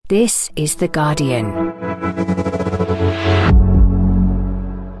This is The Guardian.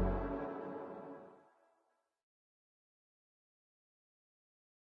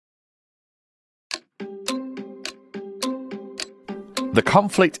 The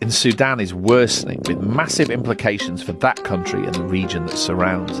conflict in Sudan is worsening, with massive implications for that country and the region that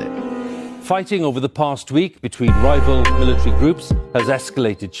surrounds it. Fighting over the past week between rival military groups has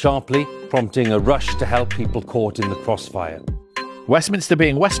escalated sharply, prompting a rush to help people caught in the crossfire. Westminster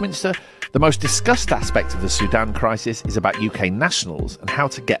being Westminster, the most discussed aspect of the Sudan crisis is about UK nationals and how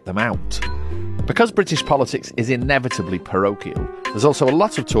to get them out. Because British politics is inevitably parochial, there's also a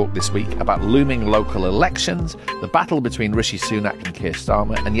lot of talk this week about looming local elections, the battle between Rishi Sunak and Keir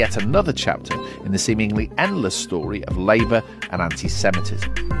Starmer, and yet another chapter in the seemingly endless story of Labour and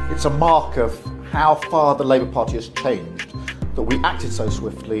anti-Semitism. It's a mark of how far the Labour Party has changed, that we acted so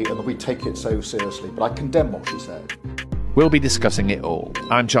swiftly and that we take it so seriously. But I condemn what she said. We'll be discussing it all.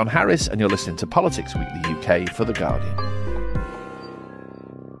 I'm John Harris, and you're listening to Politics Weekly UK for The Guardian.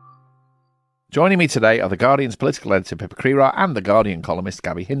 Joining me today are The Guardian's political editor Pippa Crerar and The Guardian columnist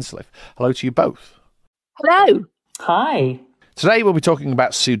Gaby Hinsliff. Hello to you both. Hello. Hi. Today we'll be talking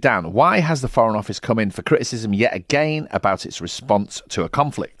about Sudan. Why has the Foreign Office come in for criticism yet again about its response to a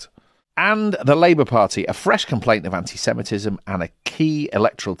conflict? And the Labour Party, a fresh complaint of anti-Semitism and a key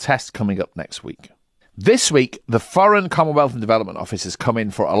electoral test coming up next week. This week, the Foreign, Commonwealth and Development Office has come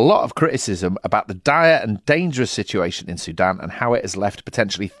in for a lot of criticism about the dire and dangerous situation in Sudan and how it has left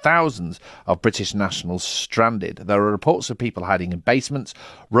potentially thousands of British nationals stranded. There are reports of people hiding in basements,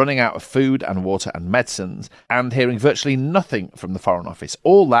 running out of food and water and medicines, and hearing virtually nothing from the Foreign Office.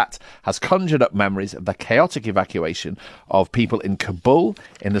 All that has conjured up memories of the chaotic evacuation of people in Kabul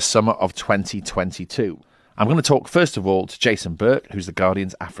in the summer of 2022. I'm going to talk first of all to Jason Burke, who's the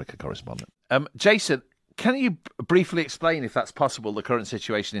Guardian's Africa correspondent. Jason, can you briefly explain, if that's possible, the current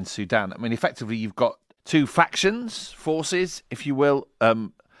situation in Sudan? I mean, effectively, you've got two factions, forces, if you will,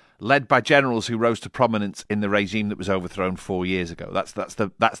 led by generals who rose to prominence in the regime that was overthrown 4 years ago. That's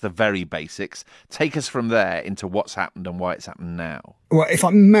the very basics. Take us from there into what's happened and why it's happened now. Well, if I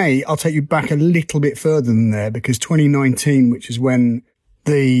may, I'll take you back a little bit further than there, because 2019, which is when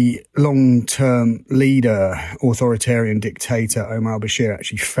the long-term leader, authoritarian dictator Omar al-Bashir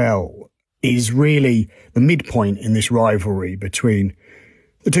actually fell, is really the midpoint in this rivalry between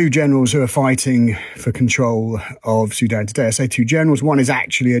the two generals who are fighting for control of Sudan today. I say two generals. One is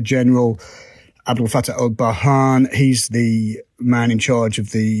actually a general, Abdel Fattah al-Burhan. He's the man in charge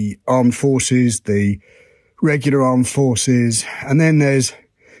of the armed forces, the regular armed forces. And then there's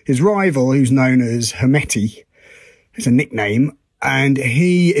his rival, who's known as Hemeti. It's a nickname. And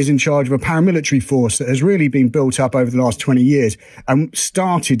he is in charge of a paramilitary force that has really been built up over the last 20 years and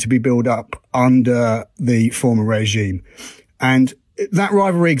started to be built up under the former regime. And that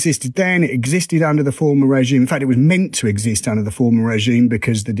rivalry existed then. It existed under the former regime. In fact, it was meant to exist under the former regime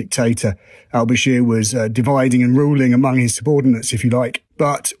because the dictator al-Bashir was dividing and ruling among his subordinates, if you like.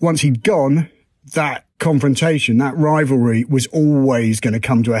 But once he'd gone, that confrontation, that rivalry was always going to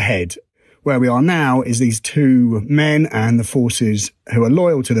come to a head. Where we are now is these two men and the forces who are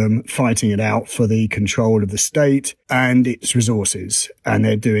loyal to them fighting it out for the control of the state and its resources. And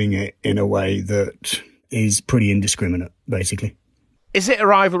they're doing it in a way that is pretty indiscriminate, basically. Is it a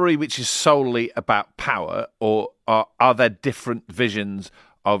rivalry which is solely about power, or are there different visions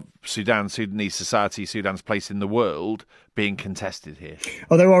of Sudan, Sudanese society, Sudan's place in the world being contested here?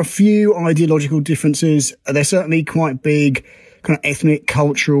 Well, there are a few ideological differences. They're certainly quite big kind of ethnic,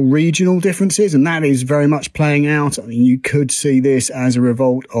 cultural, regional differences, and that is very much playing out. I mean, you could see this as a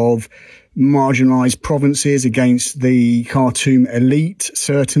revolt of marginalised provinces against the Khartoum elite,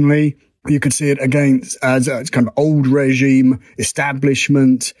 certainly. You could see it against as a kind of old regime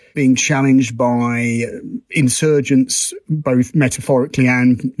establishment being challenged by insurgents, both metaphorically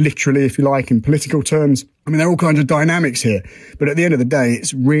and literally, if you like, in political terms. I mean, there are all kinds of dynamics here. But at the end of the day,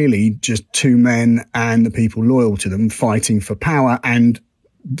 it's really just two men and the people loyal to them fighting for power and,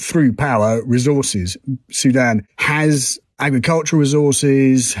 through power, resources. Sudan has agricultural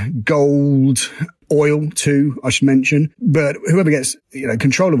resources, gold, oil too, I should mention. But whoever gets,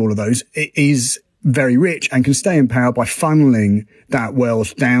 control of all of those is very rich and can stay in power by funneling that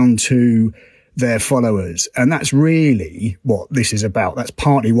wealth down to their followers. And that's really what this is about. That's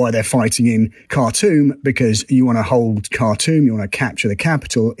partly why they're fighting in Khartoum, because you want to hold Khartoum, you want to capture the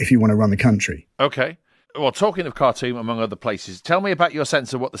capital if you want to run the country. Okay. Well, talking of Khartoum, among other places, tell me about your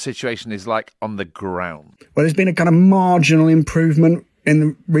sense of what the situation is like on the ground. Well, there's been a kind of marginal improvement in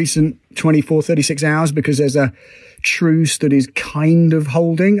the recent 24, 36 hours because there's a truce that is kind of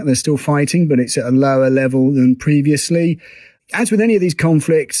holding. They're still fighting, but it's at a lower level than previously. as with any of these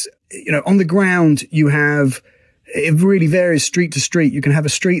conflicts, on the ground, it really varies street to street. You can have a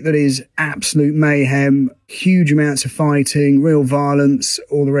street that is absolute mayhem, huge amounts of fighting, real violence,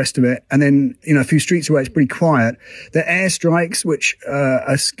 all the rest of it. And then, a few streets away, it's pretty quiet. There are airstrikes, which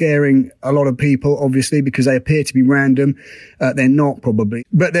are scaring a lot of people, obviously, because they appear to be random. They're not, probably.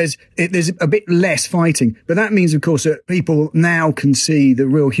 But there's a bit less fighting. But that means, of course, that people now can see the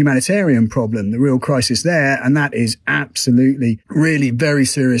real humanitarian problem, the real crisis there. And that is absolutely, really very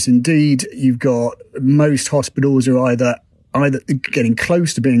serious indeed. You've got most hospitals are either getting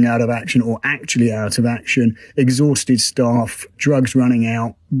close to being out of action or actually out of action, exhausted staff, drugs running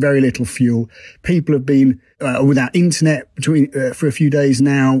out, very little fuel. People have been without internet for a few days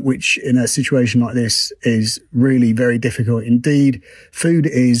now, which in a situation like this is really very difficult indeed. Food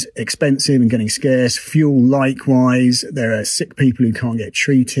is expensive and getting scarce. Fuel likewise. There are sick people who can't get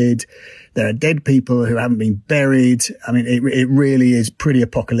treated. There are dead people who haven't been buried. I mean, it really is pretty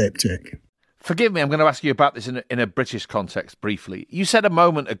apocalyptic. Forgive me, I'm going to ask you about this in a British context briefly. You said a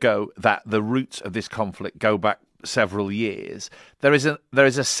moment ago that the roots of this conflict go back several years. There is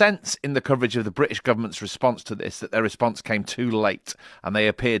a sense in the coverage of the British government's response to this that their response came too late and they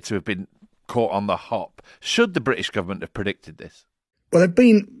appeared to have been caught on the hop. Should the British government have predicted this? Well, there have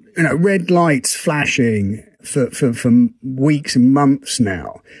been red lights flashing for weeks and months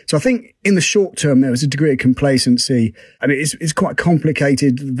now. So I think in the short term, there was a degree of complacency. I mean, it's quite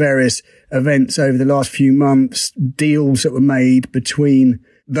complicated, various events over the last few months, deals that were made between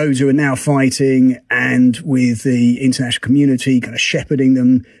those who are now fighting and with the international community kind of shepherding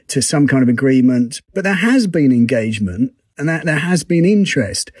them to some kind of agreement. But there has been engagement and there has been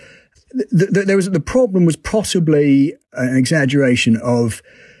interest. The problem was possibly an exaggeration of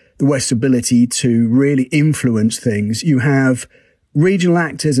the West's ability to really influence things. You have regional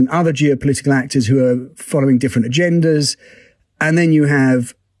actors and other geopolitical actors who are following different agendas. And then you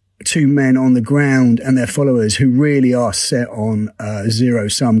have two men on the ground and their followers who really are set on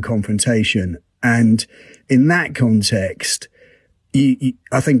zero-sum confrontation. And in that context,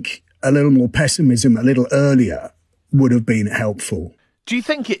 I think a little more pessimism a little earlier would have been helpful. Do you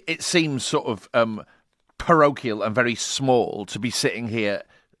think it seems sort of parochial and very small to be sitting here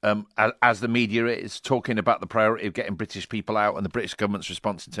as the media is talking about the priority of getting British people out and the British government's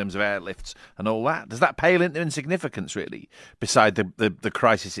response in terms of airlifts and all that? Does that pale into insignificance, really, beside the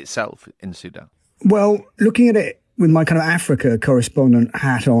crisis itself in Sudan? Well, looking at it with my kind of Africa correspondent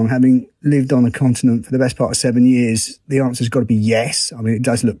hat on, having lived on the continent for the best part of 7 years, the answer's got to be yes. I mean, it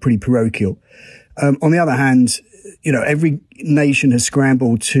does look pretty parochial. On the other hand, every nation has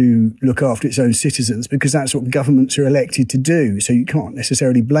scrambled to look after its own citizens because that's what governments are elected to do. So you can't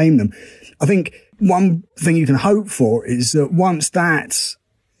necessarily blame them. I think one thing you can hope for is that once that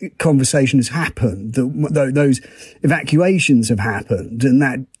conversation has happened, that those evacuations have happened and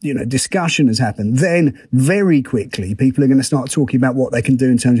that, discussion has happened, then very quickly people are going to start talking about what they can do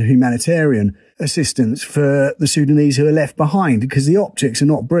in terms of humanitarian assistance for the Sudanese who are left behind, because the optics are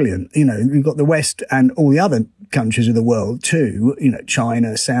not brilliant. We've got the West and all the other countries of the world too,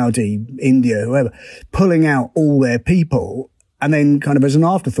 China, Saudi, India, whoever, pulling out all their people and then kind of as an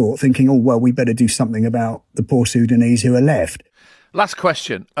afterthought thinking, oh, well, we better do something about the poor Sudanese who are left. Last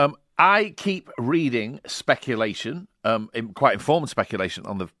question. I keep reading speculation, quite informed speculation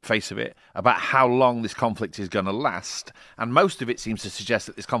on the face of it, about how long this conflict is going to last. And most of it seems to suggest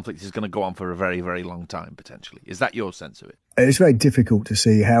that this conflict is going to go on for a very, very long time, potentially. Is that your sense of it? It's very difficult to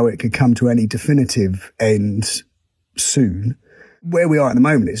see how it could come to any definitive end soon. Where we are at the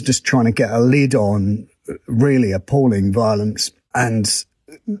moment is just trying to get a lid on really appalling violence and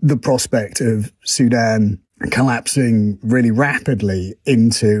the prospect of Sudan collapsing really rapidly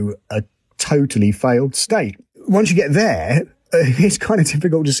into a totally failed state. Once you get there, it's kind of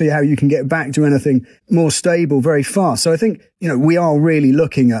difficult to see how you can get back to anything more stable very fast. So I think, we are really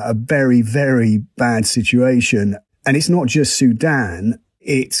looking at a very, very bad situation. And it's not just Sudan.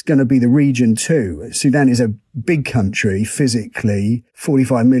 It's going to be the region too. Sudan is a big country physically,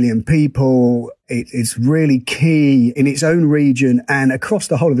 45 million people. It's really key in its own region and across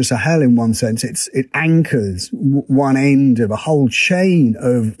the whole of the Sahel in one sense. It anchors one end of a whole chain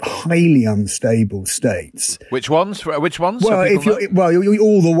of highly unstable states. Which ones? Well, you're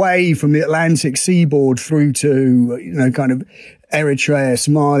all the way from the Atlantic seaboard through to, kind of Eritrea,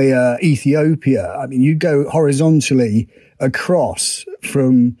 Somalia, Ethiopia. I mean, you go horizontally across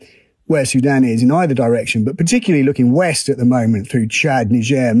from where Sudan is in either direction, but particularly looking west at the moment through Chad,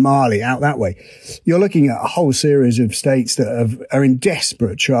 Niger, Mali, out that way. You're looking at a whole series of states that are in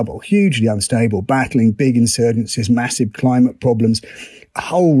desperate trouble, hugely unstable, battling big insurgencies, massive climate problems, a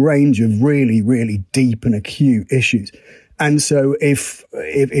whole range of really, really deep and acute issues. And so if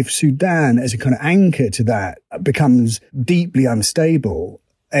Sudan as a kind of anchor to that becomes deeply unstable,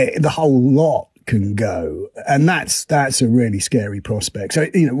 the whole lot can go. And that's a really scary prospect. So,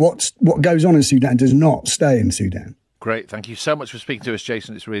 what goes on in Sudan does not stay in Sudan. Great. Thank you so much for speaking to us,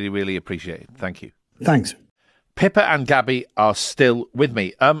 Jason. It's really, really appreciated. Thank you. Thanks. Pippa and Gaby are still with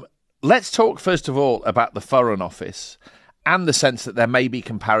me. Let's talk first of all about the Foreign Office and the sense that there may be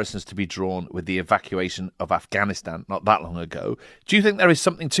comparisons to be drawn with the evacuation of Afghanistan not that long ago. Do you think there is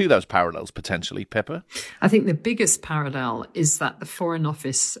something to those parallels, potentially, Pippa? I think the biggest parallel is that the Foreign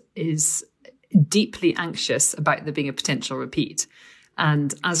Office is deeply anxious about there being a potential repeat.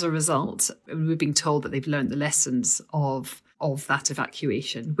 And as a result, we're being told that they've learned the lessons of that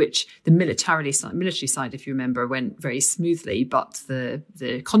evacuation, which the military side, if you remember, went very smoothly, but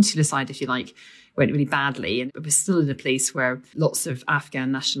the consular side, if you like, went really badly. And it was still in a place where lots of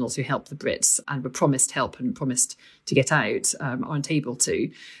Afghan nationals who helped the Brits and were promised help and promised to get out aren't able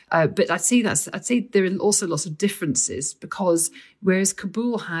to. But I'd say there are also lots of differences, because whereas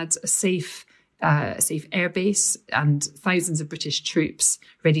Kabul had a safe airbase and thousands of British troops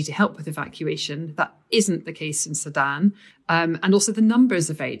ready to help with evacuation, that isn't the case in Sudan. And also the numbers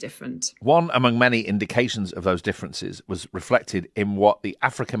are very different. One among many indications of those differences was reflected in what the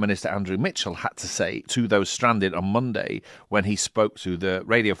Africa Minister Andrew Mitchell had to say to those stranded on Monday when he spoke to the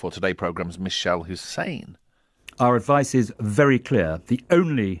Radio 4 Today programme's Michelle Hussein. Our advice is very clear. The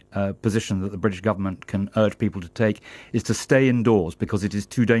only position that the British government can urge people to take is to stay indoors, because it is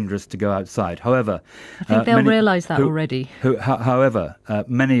too dangerous to go outside. However, I think they'll realise that already. However,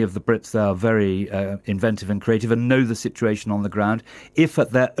 many of the Brits are very inventive and creative and know the situation on the ground. If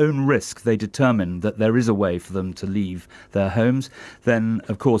at their own risk they determine that there is a way for them to leave their homes, then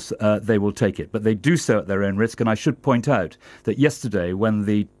of course they will take it. But they do so at their own risk. And I should point out that yesterday, when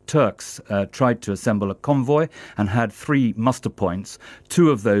the Turks tried to assemble a convoy and had 3 muster points, 2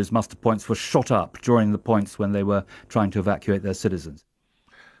 of those muster points were shot up during the points when they were trying to evacuate their citizens.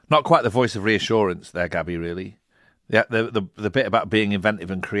 Not quite the voice of reassurance there, Gaby, really. The bit about being inventive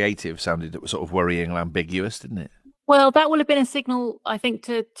and creative sounded sort of worrying and ambiguous, didn't it? Well, that will have been a signal, I think,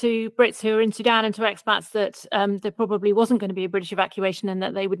 to Brits who are in Sudan and to expats that there probably wasn't going to be a British evacuation and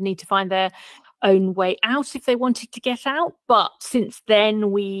that they would need to find their own way out if they wanted to get out. But since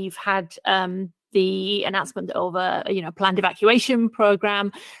then, we've had the announcement of a planned evacuation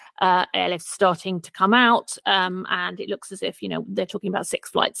programme. Airlifts starting to come out, and it looks as if they're talking about 6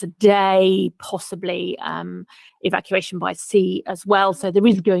 flights a day, possibly evacuation by sea as well. So there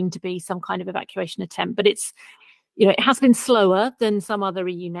is going to be some kind of evacuation attempt, but it's it has been slower than some other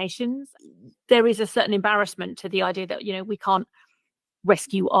EU nations. There is a certain embarrassment to the idea that we can't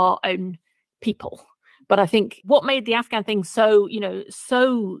rescue our own people. But I think what made the Afghan thing so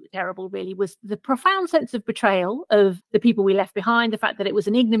terrible really was the profound sense of betrayal of the people we left behind, the fact that it was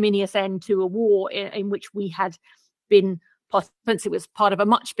an ignominious end to a war in which we had been participants. It was part of a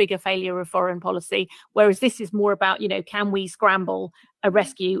much bigger failure of foreign policy, whereas this is more about, can we scramble a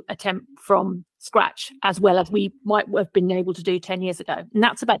rescue attempt from scratch, as well as we might have been able to do 10 years ago. And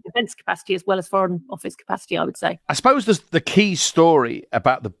that's about defence capacity as well as foreign office capacity, I would say. I suppose the key story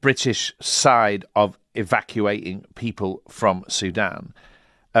about the British side of evacuating people from Sudan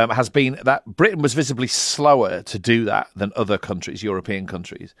has been that Britain was visibly slower to do that than other countries, European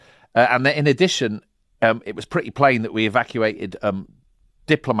countries. And in addition, it was pretty plain that we evacuated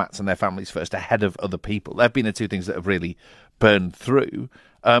diplomats and their families first ahead of other people. There have been the 2 things that have really burned through.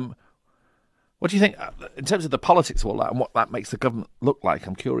 What do you think, in terms of the politics of all that and what that makes the government look like?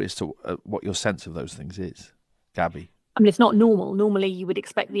 I'm curious to what your sense of those things is, Gaby. I mean, it's not normal. Normally, you would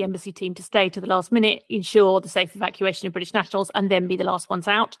expect the embassy team to stay to the last minute, ensure the safe evacuation of British nationals, and then be the last ones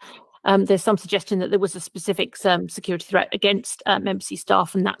out. There's some suggestion that there was a specific security threat against embassy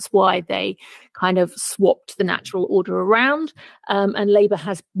staff, and that's why they kind of swapped the natural order around. And Labour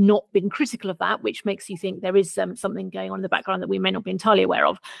has not been critical of that, which makes you think there is something going on in the background that we may not be entirely aware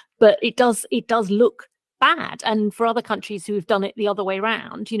of. But it does look bad. And for other countries who have done it the other way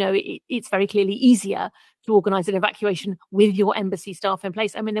around, it's very clearly easier to organise an evacuation with your embassy staff in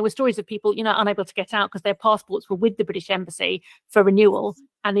place. I mean, there were stories of people, unable to get out because their passports were with the British embassy for renewal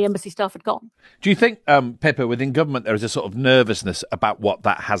and the embassy staff had gone. Do you think, Pippa, within government there is a sort of nervousness about what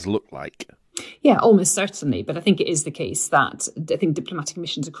that has looked like? Yeah, almost certainly. But I think it is the case that I think diplomatic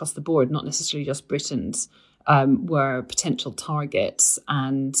missions across the board, not necessarily just Britain's, were potential targets,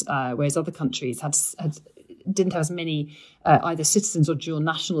 and whereas other countries didn't have as many either citizens or dual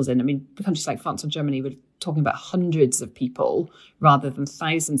nationals in. I mean, countries like France or Germany were talking about hundreds of people rather than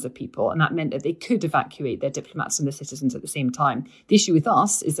thousands of people. And that meant that they could evacuate their diplomats and their citizens at the same time. The issue with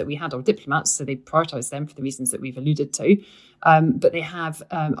us is that we had our diplomats, so they prioritised them for the reasons that we've alluded to. But they have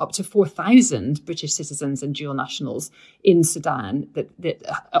up to 4,000 British citizens and dual nationals in Sudan, that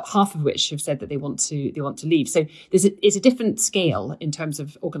half of which have said that they want to leave. So it's a different scale in terms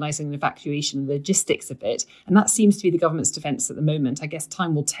of organising an evacuation, the logistics of it, and that seems to be the government's defence at the moment. I guess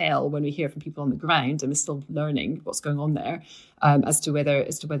time will tell when we hear from people on the ground, and we're still learning what's going on there, as to whether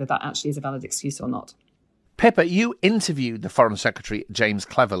that actually is a valid excuse or not. Pippa, you interviewed the Foreign Secretary James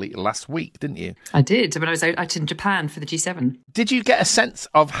Cleverly last week, didn't you? I did, when I was out in Japan for the G7. Did you get a sense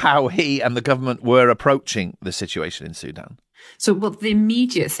of how he and the government were approaching the situation in Sudan? So, well, the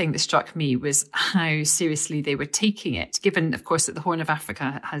immediate thing that struck me was how seriously they were taking it, given, of course, that the Horn of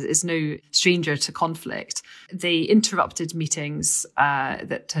Africa is no stranger to conflict. They interrupted meetings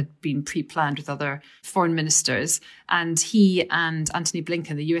that had been pre-planned with other foreign ministers, and he and Antony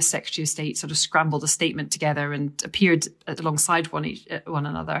Blinken, the US Secretary of State, sort of scrambled a statement together and appeared alongside one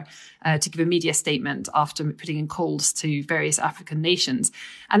another to give a media statement after putting in calls to various African nations.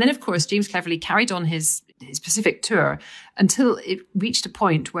 And then, of course, James Cleverly carried on his Pacific tour until it reached a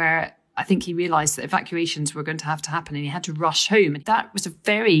point where I think he realised that evacuations were going to have to happen and he had to rush home. And that was a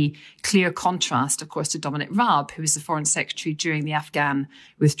very clear contrast, of course, to Dominic Raab, who was the Foreign Secretary during the Afghan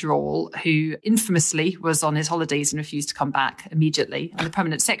withdrawal, who infamously was on his holidays and refused to come back immediately. And the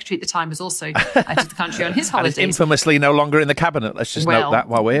Permanent Secretary at the time was also out of the country on his holidays. And is infamously no longer in the Cabinet. Let's just note that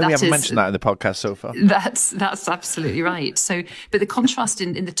while we're here. We haven't mentioned that in the podcast so far. That's absolutely right. So, but the contrast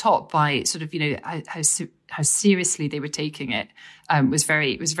in the top by sort of, how seriously they were taking it was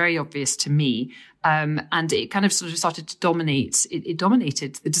very obvious to me. And it kind of sort of started to dominate. It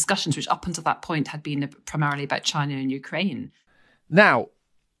dominated the discussions, which up until that point had been primarily about China and Ukraine. Now,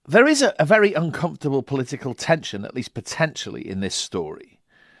 there is a very uncomfortable political tension, at least potentially, in this story.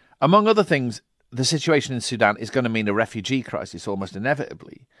 Among other things, the situation in Sudan is going to mean a refugee crisis almost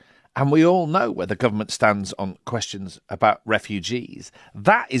inevitably. And we all know where the government stands on questions about refugees.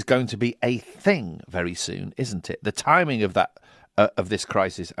 That is going to be a thing very soon, isn't it? The timing of that of this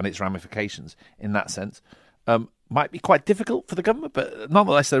crisis and its ramifications in that sense might be quite difficult for the government, but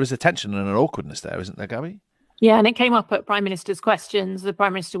nonetheless there is a tension and an awkwardness there, isn't there, Gaby? Yeah, and it came up at Prime Minister's questions. The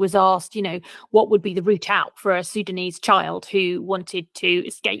Prime Minister was asked, what would be the route out for a Sudanese child who wanted to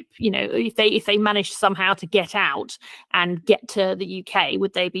escape? If they managed somehow to get out and get to the UK,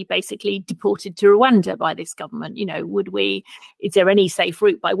 would they be basically deported to Rwanda by this government? Is there any safe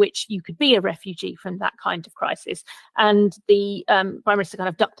route by which you could be a refugee from that kind of crisis? And the Prime Minister kind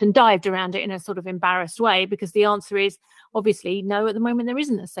of ducked and dived around it in a sort of embarrassed way, because the answer is obviously no, at the moment there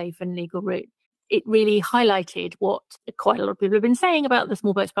isn't a safe and legal route. It really highlighted what quite a lot of people have been saying about the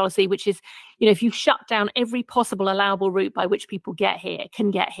small boats policy, which is, if you shut down every possible allowable route by which people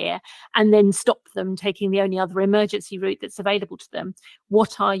can get here, and then stop them taking the only other emergency route that's available to them,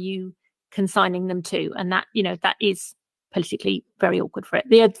 what are you consigning them to? And that, that is politically very awkward for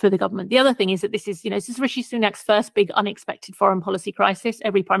the government. The other thing is that this is Rishi Sunak's first big unexpected foreign policy crisis.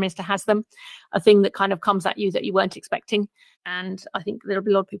 Every prime minister has them, a thing that kind of comes at you that you weren't expecting. And I think there'll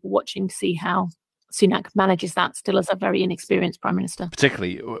be a lot of people watching to see how Sunak manages that still as a very inexperienced prime minister.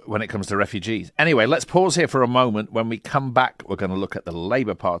 Particularly when it comes to refugees. Anyway, let's pause here for a moment. When we come back, we're going to look at the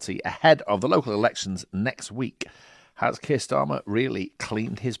Labour Party ahead of the local elections next week. Has Keir Starmer really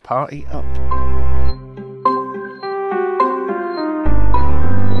cleaned his party up?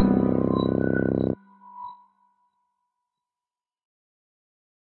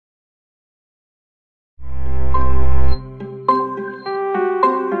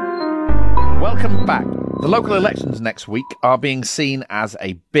 Welcome back. The local elections next week are being seen as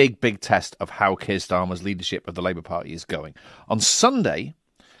a big test of how Keir Starmer's leadership of the Labour Party is going. On Sunday,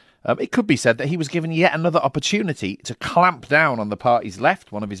 it could be said that he was given yet another opportunity to clamp down on the party's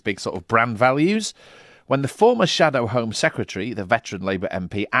left, one of his big sort of brand values, when the former Shadow Home Secretary, the veteran Labour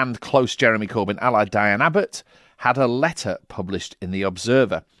MP and close Jeremy Corbyn ally Diane Abbott, had a letter published in The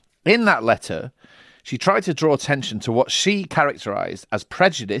Observer. In that letter, she tried to draw attention to what she characterised as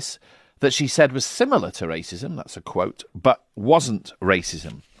prejudice that she said was similar to racism, that's a quote, but wasn't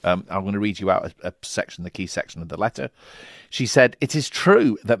racism. I'm going to read you out a section, the key section of the letter. She said, "It is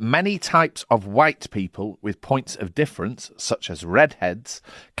true that many types of white people with points of difference, such as redheads,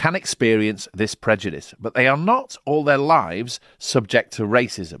 can experience this prejudice, but they are not all their lives subject to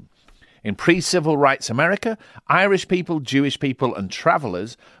racism. In pre-civil rights America, Irish people, Jewish people and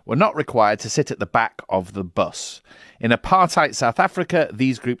travellers were not required to sit at the back of the bus. In apartheid South Africa,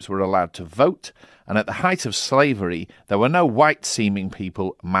 these groups were allowed to vote, and at the height of slavery, there were no white-seeming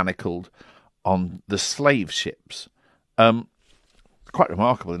people manacled on the slave ships. Quite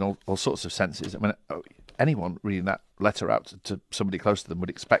remarkable in all sorts of senses. I mean, anyone reading that letter out to somebody close to them would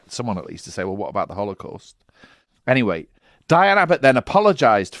expect someone at least to say, well, what about the Holocaust? Anyway, Diane Abbott then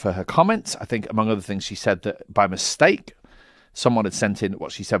apologised for her comments. I think, among other things, she said that by mistake, someone had sent in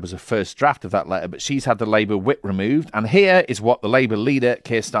what she said was a first draft of that letter, but she's had the Labour whip removed. And here is what the Labour leader,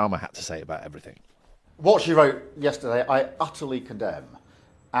 Keir Starmer, had to say about everything. What she wrote yesterday, I utterly condemn.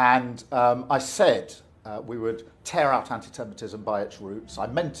 And I said we would tear out anti-Semitism by its roots. I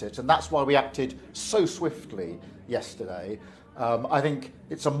meant it, and that's why we acted so swiftly yesterday. I think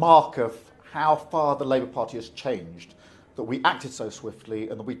it's a mark of how far the Labour Party has changed, that we acted so swiftly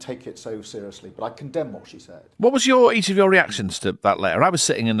and that we take it so seriously. But I condemn what she said. What was each of your reactions to that letter? I was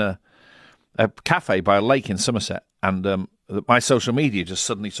sitting in a cafe by a lake in Somerset, and my social media just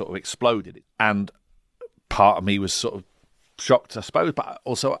suddenly sort of exploded. And part of me was sort of shocked, I suppose, but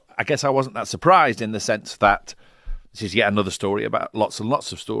also I guess I wasn't that surprised in the sense that this is yet another story about lots and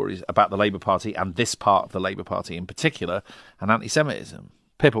lots of stories about the Labour Party and this part of the Labour Party in particular and anti-Semitism.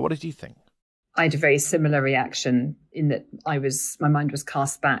 Pippa, what did you think? I had a very similar reaction in that my mind was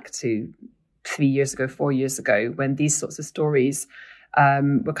cast back to 4 years ago, when these sorts of stories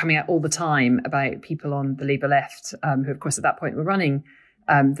were coming out all the time about people on the Labour left, who of course at that point were running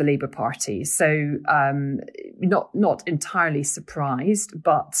the Labour Party. So not entirely surprised,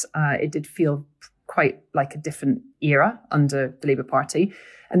 but it did feel quite like a different era under the Labour Party.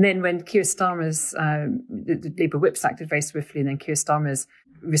 And then when Keir Starmer's, the Labour whips acted very swiftly, and then Keir Starmer's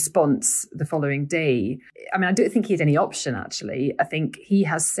response the following day, I mean, I don't think he had any option, actually. I think he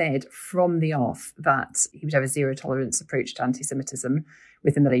has said from the off that he would have a zero tolerance approach to anti-Semitism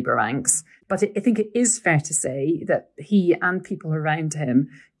within the Labour ranks. But I think it is fair to say that he and people around him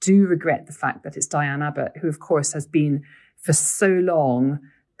do regret the fact that it's Diane Abbott, who, of course, has been for so long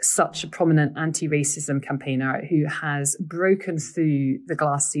such a prominent anti-racism campaigner, who has broken through the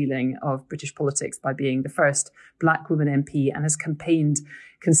glass ceiling of British politics by being the first black woman MP and has campaigned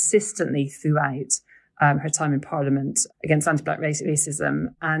consistently throughout her time in Parliament against anti-black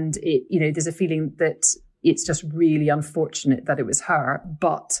racism. And there's a feeling that it's just really unfortunate that it was her,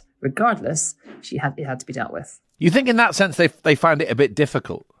 but regardless, it had to be dealt with. You think in that sense they found it a bit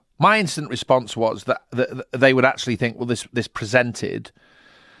difficult? My instant response was that they would actually think, well, this presented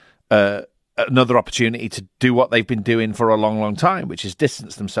another opportunity to do what they've been doing for a long, long time, which is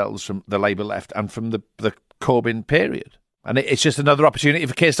distance themselves from the Labour left and from the Corbyn period. And it's just another opportunity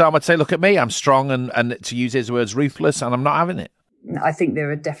for Keir Starmer to say, look at me, I'm strong, and to use his words, ruthless, and I'm not having it. I think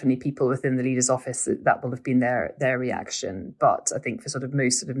there are definitely people within the leader's office that will have been their reaction. But I think for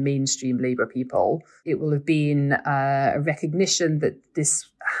most sort of mainstream Labour people, it will have been a recognition that this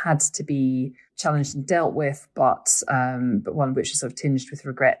had to be challenged and dealt with, but one which is sort of tinged with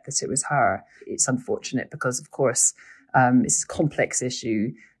regret that it was her. It's unfortunate because, of course, it's a complex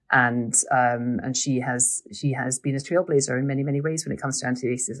issue, and she has been a trailblazer in many, many ways when it comes to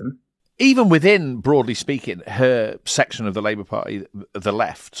anti-racism. Even within, broadly speaking, her section of the Labour Party, the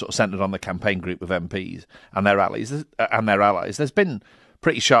left, sort of centred on the campaign group of MPs and their allies, there's been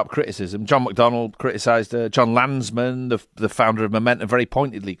pretty sharp criticism. John McDonnell criticised her. John Landsman, the founder of Momentum, very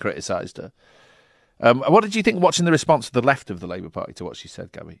pointedly criticised her. What did you think watching the response of the left of the Labour Party to what she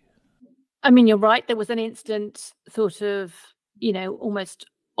said, Gaby? I mean, you're right. There was an instant sort of, almost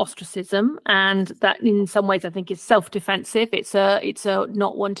ostracism, and that in some ways I think is self-defensive. It's a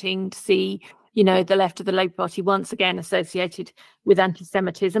not wanting to see, the left of the Labour Party once again associated with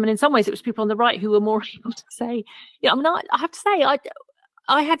anti-Semitism. And in some ways it was people on the right who were more able to say, I have to say,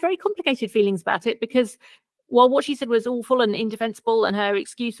 I had very complicated feelings about it, because while what she said was awful and indefensible and her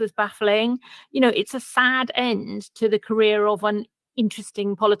excuse was baffling, it's a sad end to the career of an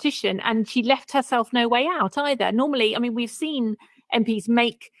interesting politician. And she left herself no way out either. Normally, I mean, we've seen MPs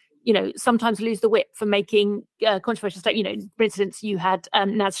make, sometimes lose the whip for making controversial statements. For instance, you had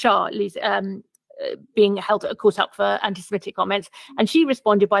Naz Shah being caught up for anti-Semitic comments, and she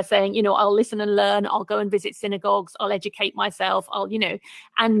responded by saying, I'll listen and learn, I'll go and visit synagogues, I'll educate myself,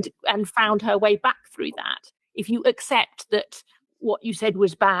 and found her way back through that. If you accept that what you said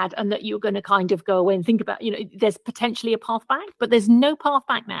was bad and that you're going to kind of go away and think about, there's potentially a path back, but there's no path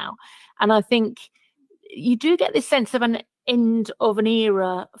back now. And I think you do get this sense of an end of an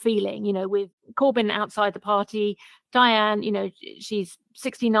era feeling, with Corbyn outside the party. Diane, she's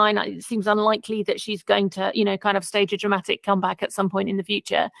 69. It seems unlikely that she's going to, kind of stage a dramatic comeback at some point in the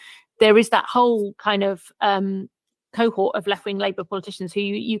future. there is that whole kind of cohort of left-wing Labour politicians who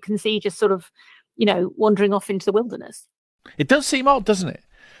you can see just sort of, wandering off into the wilderness. It does seem odd, doesn't it,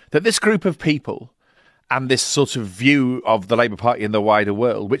 that this group of people and this sort of view of the Labour Party in the wider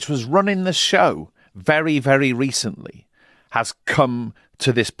world, which was running the show very, very recently, has come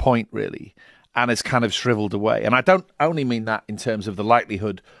to this point, really, and has kind of shriveled away. And I don't only mean that in terms of the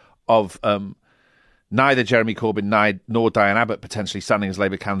likelihood of neither Jeremy Corbyn nor Diane Abbott potentially standing as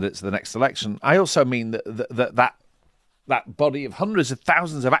Labour candidates at the next election. I also mean that body of hundreds of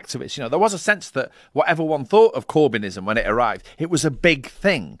thousands of activists. There was a sense that whatever one thought of Corbynism when it arrived, it was a big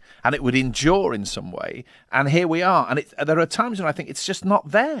thing and it would endure in some way. And here we are. And there are times when I think it's just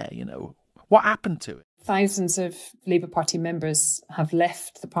not there. What happened to it? Thousands of Labour Party members have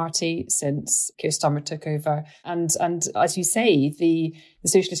left the party since Keir Starmer took over. And as you say, the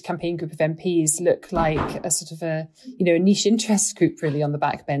Socialist campaign group of MPs look like a sort of a niche interest group really on the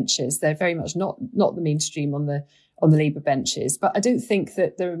backbenches. They're very much not the mainstream on the Labour benches. But I don't think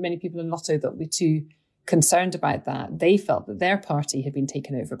that there are many people in Lotto that would be too concerned about that. They felt that their party had been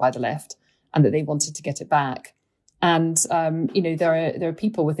taken over by the left and that they wanted to get it back. And, there are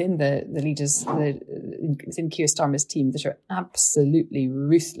people within the leaders, within Keir Starmer's team that are absolutely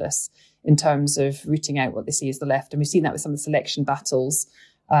ruthless in terms of rooting out what they see as the left. And we've seen that with some of the selection battles,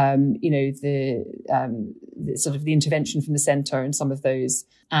 the sort of the intervention from the centre and some of those,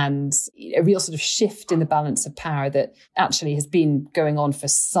 and a real sort of shift in the balance of power that actually has been going on for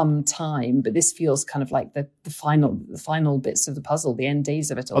some time. But this feels kind of like the final bits of the puzzle, the end days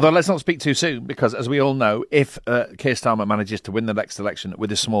of it all. Although let's not speak too soon, because as we all know, if Keir Starmer manages to win the next election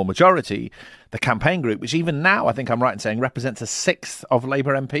with a small majority, the campaign group, which even now I think I'm right in saying represents a sixth of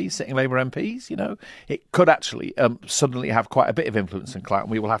Labour MPs, sitting Labour MPs, it could actually suddenly have quite a bit of influence and clout,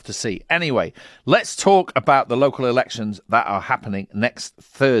 and we will have to see. Anyway, let's talk about the local elections that are happening next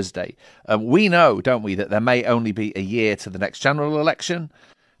Thursday. We know, don't we, that there may only be a year to the next general election.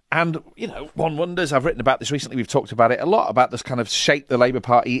 And, one wonders, I've written about this recently, we've talked about it a lot, about this kind of shape the Labour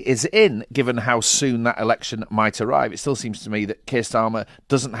Party is in, given how soon that election might arrive. It still seems to me that Keir Starmer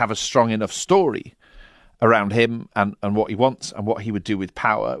doesn't have a strong enough story around him and what he wants and what he would do with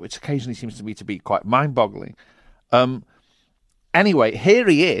power, which occasionally seems to me to be quite mind-boggling. Anyway, here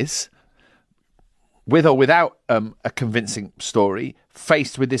he is, with or without a convincing story,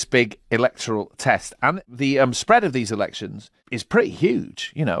 faced with this big electoral test. And the spread of these elections is pretty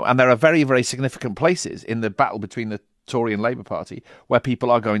huge, and there are very, very significant places in the battle between the Tory and Labour Party where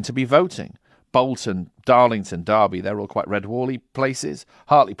people are going to be voting. Bolton, Darlington, Derby, they're all quite red wally places.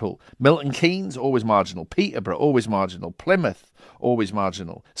 Hartlepool, Milton Keynes, always marginal. Peterborough, always marginal. Plymouth, always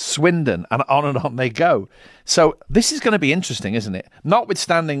marginal. Swindon, and on they go. So this is going to be interesting, isn't it?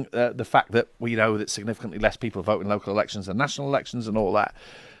 Notwithstanding the fact that we know that significantly less people vote in local elections than national elections and all that,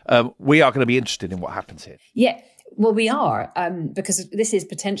 we are going to be interested in what happens here. Yeah, well, we are, because this is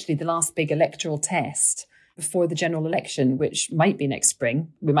potentially the last big electoral test before the general election, which might be next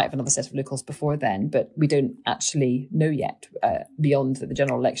spring. We might have another set of locals before then, but we don't actually know yet beyond that the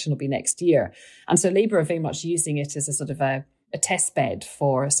general election will be next year. And so Labour are very much using it as a sort of a test bed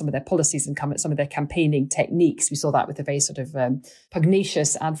for some of their policies and some of their campaigning techniques. We saw that with the very sort of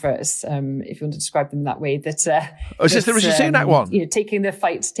pugnacious adverts, if you want to describe them that way. That is this the Rishi Sunak one? Taking the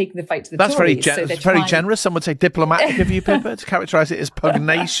fight to the That's Tories. That's very generous. Some would say diplomatic of you, Pippa, to characterise it as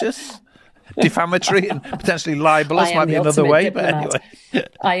pugnacious. Defamatory and potentially libelous might be another way, diplomat. But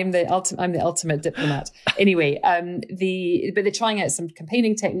anyway, I'm the ultimate diplomat. Anyway, but they're trying out some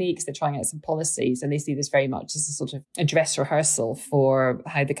campaigning techniques, they're trying out some policies, and they see this very much as a sort of a dress rehearsal for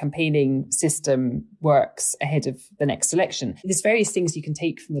how the campaigning system works ahead of the next election. There's various things you can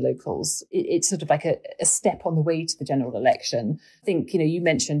take from the locals. It's sort of like a step on the way to the general election. I think, you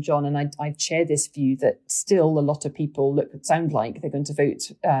mentioned, John, and I share this view that still a lot of people sound like they're going to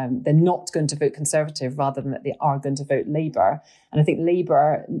vote, they're not going to vote Conservative rather than that they are going to vote Labour. And I think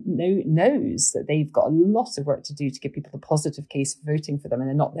Labour knows that they've got a lot of work to do to give people a positive case for voting for them, and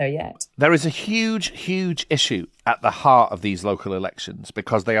they're not there yet. There is a huge, huge issue at the heart of these local elections,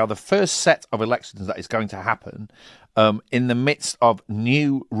 because they are the first set of elections that is going to happen in the midst of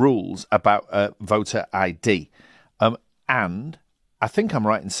new rules about voter ID. And I think I'm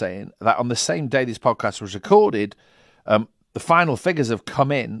right in saying that on the same day this podcast was recorded, the final figures have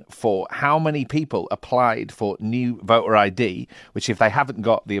come in for how many people applied for new voter ID, which if they haven't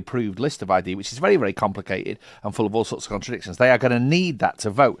got the approved list of ID, which is very, very complicated and full of all sorts of contradictions, they are going to need that to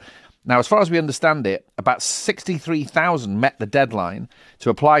vote. Now, as far as we understand it, about 63,000 met the deadline to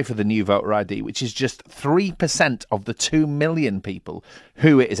apply for the new voter ID, which is just 3% of the 2 million people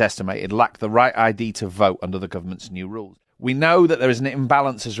who, it is estimated, lack the right ID to vote under the government's new rules. We know that there is an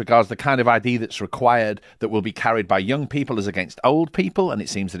imbalance as regards the kind of ID that's required that will be carried by young people as against old people, and it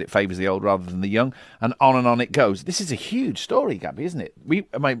seems that it favours the old rather than the young, and on it goes. This is a huge story, Gaby, isn't it?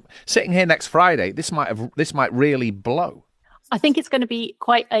 Sitting here next Friday, this might really blow. I think it's going to be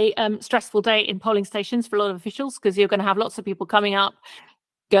quite a stressful day in polling stations for a lot of officials, because you're going to have lots of people coming up,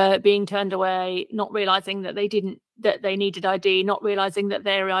 being turned away, not realising that they needed ID, not realising that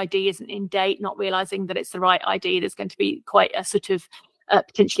their ID isn't in date, not realising that it's the right ID. There's going to be quite a sort of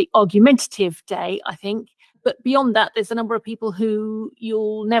potentially argumentative day, I think. But beyond that, there's a number of people who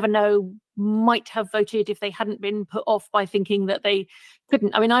you'll never know might have voted if they hadn't been put off by thinking that they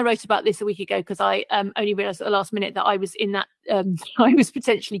couldn't. I mean, I wrote about this a week ago because I only realised at the last minute that I was in that, I was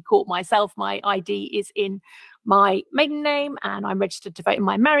potentially caught myself. My ID is in my maiden name and I'm registered to vote in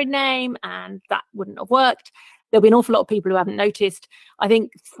my married name, and that wouldn't have worked. There'll be an awful lot of people who haven't noticed. I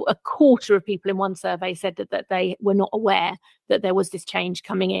think a quarter of people in one survey said that they were not aware that there was this change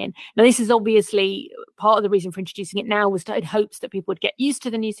coming in. Now, this is obviously part of the reason for introducing it now, was in hopes that people would get used to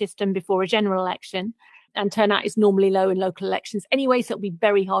the new system before a general election. And turnout is normally low in local elections anyway, so it'll be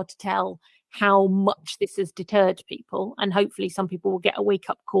very hard to tell how much this has deterred people. And hopefully some people will get a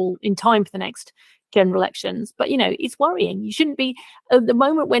wake-up call in time for the next general elections. But, it's worrying. You shouldn't be at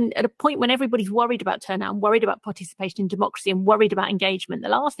a point when everybody's worried about turnout and worried about participation in democracy and worried about engagement. The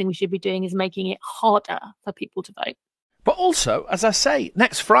last thing we should be doing is making it harder for people to vote. But also, as I say,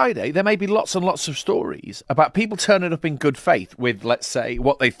 next Friday, there may be lots and lots of stories about people turning up in good faith with, let's say,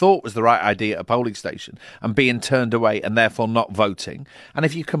 what they thought was the right idea at a polling station and being turned away and therefore not voting. And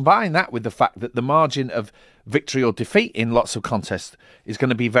if you combine that with the fact that the margin of victory or defeat in lots of contests is going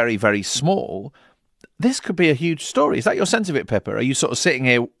to be very, very small, this could be a huge story. Is that your sense of it, Pippa? Are you sort of sitting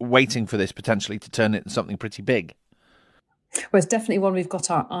here waiting for this potentially to turn it into something pretty big? Well, it's definitely one we've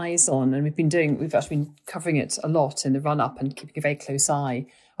got our eyes on, and we've actually been covering it a lot in the run-up and keeping a very close eye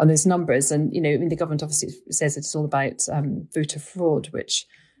on those numbers. And, the government obviously says it's all about voter fraud, which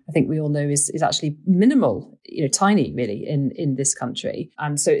I think we all know is actually minimal, tiny really in this country.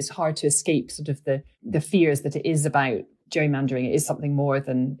 And so it's hard to escape sort of the fears that it is about gerrymandering. It is something more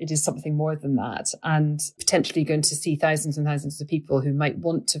than that, and potentially going to see thousands and thousands of people who might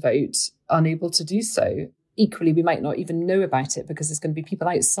want to vote unable to do so. Equally, we might not even know about it because there's going to be people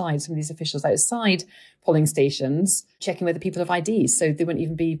outside, some of these officials outside polling stations, checking whether people have IDs, so they won't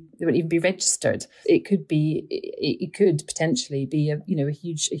even be registered. It could potentially be a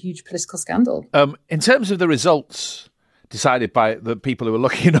huge political scandal. In terms of the results decided by the people who are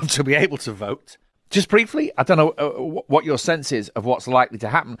lucky enough to be able to vote, just briefly, I don't know what your sense is of what's likely to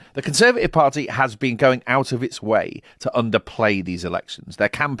happen. The Conservative Party has been going out of its way to underplay these elections. Their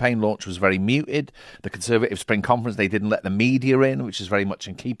campaign launch was very muted. The Conservative Spring Conference, they didn't let the media in, which is very much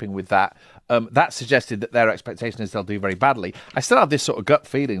in keeping with that. That suggested that their expectation is they'll do very badly. I still have this sort of gut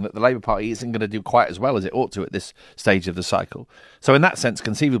feeling that the Labour Party isn't going to do quite as well as it ought to at this stage of the cycle. So in that sense,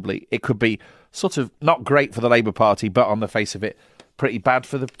 conceivably, it could be sort of not great for the Labour Party, but on the face of it, pretty bad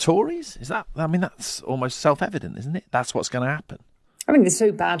for the Tories? That's almost self-evident, isn't it? That's what's going to happen. I mean, they're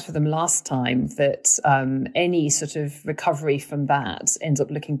so bad for them last time that any sort of recovery from that ends up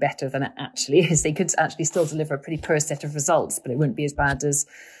looking better than it actually is. They could actually still deliver a pretty poor set of results, but it wouldn't be as bad as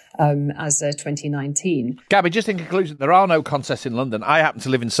 2019. Gaby, just in conclusion, there are no contests in London. I happen to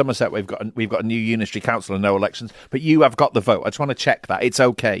live in Somerset. We've got a new unitary council and no elections, but you have got the vote. I just want to check that. It's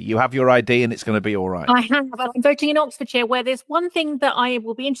okay. You have your ID and it's going to be all right. I have. I'm voting in Oxfordshire, where there's one thing that I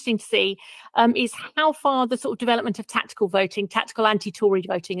will be interesting to see is how far the sort of development of tactical voting, tactical anti-Tory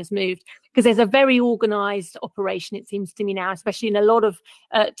voting has moved. Because there's a very organised operation, it seems to me now, especially in a lot of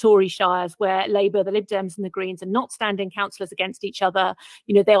Tory shires where Labour, the Lib Dems and the Greens are not standing councillors against each other.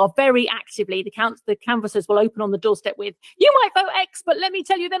 They are very actively, the canvassers will open on the doorstep with, you might vote X, but let me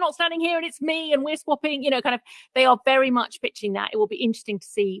tell you, they're not standing here and it's me and we're swapping, they are very much pitching that. It will be interesting to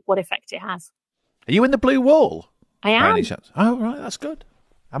see what effect it has. Are you in the blue wall? I am. Any chance? Oh, right, that's good.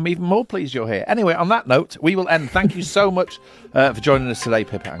 I'm even more pleased you're here. Anyway, on that note, we will end. Thank you so much for joining us today,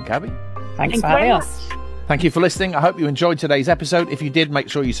 Pippa and Gaby. Thanks for having us. Thank you for listening. I hope you enjoyed today's episode. If you did, make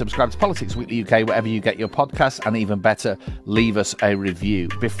sure you subscribe to Politics Weekly UK, wherever you get your podcasts, and even better, leave us a review.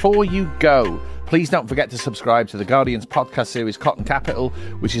 Before you go, please don't forget to subscribe to The Guardian's podcast series, Cotton Capital,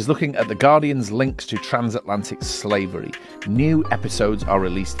 which is looking at The Guardian's links to transatlantic slavery. New episodes are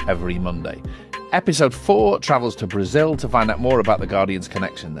released every Monday. Episode 4 travels to Brazil to find out more about The Guardian's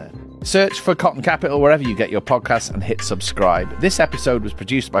connection there. Search for Cotton Capital wherever you get your podcasts and hit subscribe. This episode was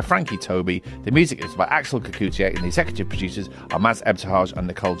produced by Frankie Toby. The music is by Axel Kakutier and the executive producers are Maz Ebtehaj and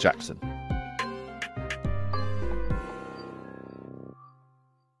Nicole Jackson.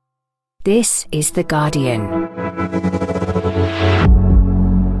 This is The Guardian. you.